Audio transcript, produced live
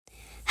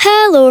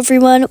Hello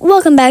everyone,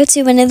 welcome back to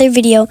another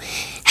video.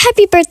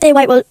 Happy birthday,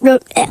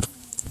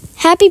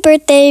 Happy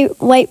birthday,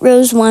 White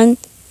Rose 1.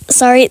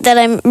 Sorry that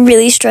I'm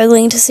really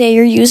struggling to say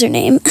your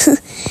username.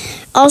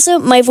 Also,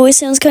 my voice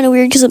sounds kind of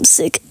weird because I'm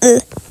sick.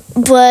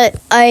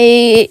 But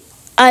I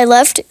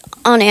left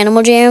on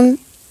Animal Jam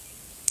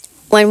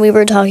when we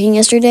were talking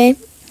yesterday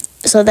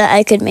so that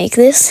I could make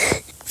this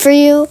for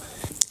you.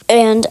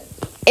 And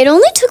it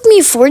only took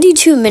me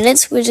 42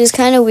 minutes, which is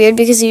kind of weird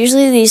because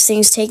usually these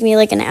things take me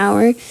like an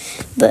hour.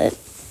 But,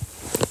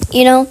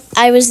 you know,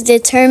 I was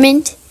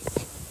determined.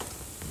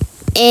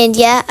 And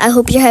yeah, I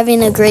hope you're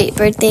having a great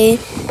birthday.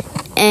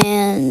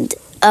 And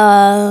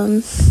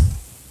I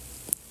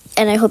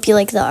hope you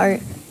like the art.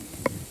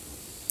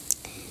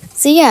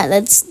 So yeah,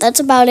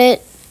 that's about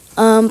it.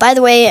 By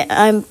the way,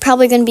 I'm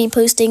probably going to be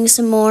posting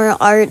some more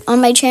art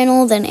on my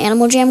channel than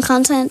Animal Jam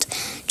content,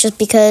 just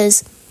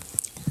because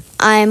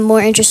I'm more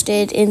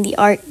interested in the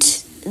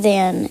art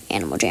than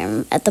Animal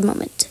Jam at the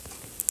moment.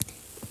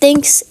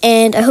 Thanks,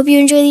 and I hope you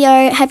enjoy the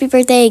art. Happy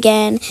birthday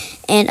again,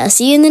 and I'll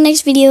see you in the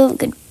next video.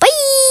 Goodbye.